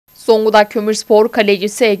Zonguldak Kömürspor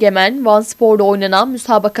kalecisi Egemen, Vanspor'da oynanan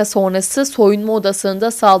müsabaka sonrası soyunma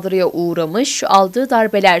odasında saldırıya uğramış, aldığı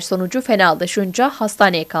darbeler sonucu fenalaşınca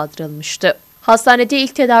hastaneye kaldırılmıştı. Hastanede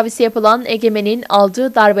ilk tedavisi yapılan Egemen'in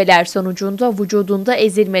aldığı darbeler sonucunda vücudunda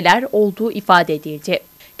ezilmeler olduğu ifade edildi.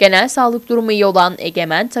 Genel sağlık durumu iyi olan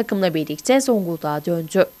Egemen takımla birlikte Zonguldak'a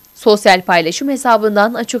döndü. Sosyal paylaşım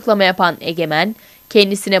hesabından açıklama yapan Egemen,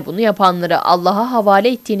 kendisine bunu yapanları Allah'a havale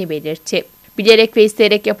ettiğini belirtti. Bilerek ve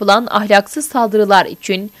isteyerek yapılan ahlaksız saldırılar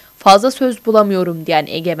için fazla söz bulamıyorum diyen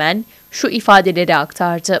Egemen şu ifadeleri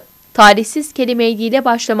aktardı. Talihsiz kelime-i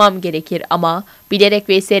başlamam gerekir ama bilerek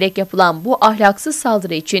ve isteyerek yapılan bu ahlaksız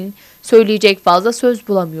saldırı için söyleyecek fazla söz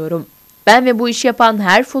bulamıyorum. Ben ve bu işi yapan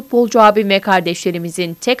her futbolcu abim ve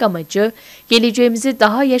kardeşlerimizin tek amacı geleceğimizi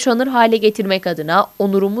daha yaşanır hale getirmek adına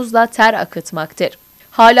onurumuzla ter akıtmaktır.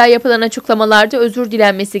 Hala yapılan açıklamalarda özür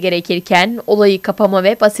dilenmesi gerekirken olayı kapama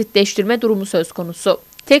ve basitleştirme durumu söz konusu.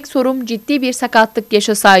 Tek sorum ciddi bir sakatlık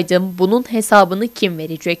yaşasaydım bunun hesabını kim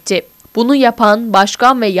verecekti? Bunu yapan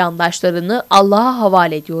başkan ve yandaşlarını Allah'a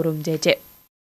havale ediyorum dedi.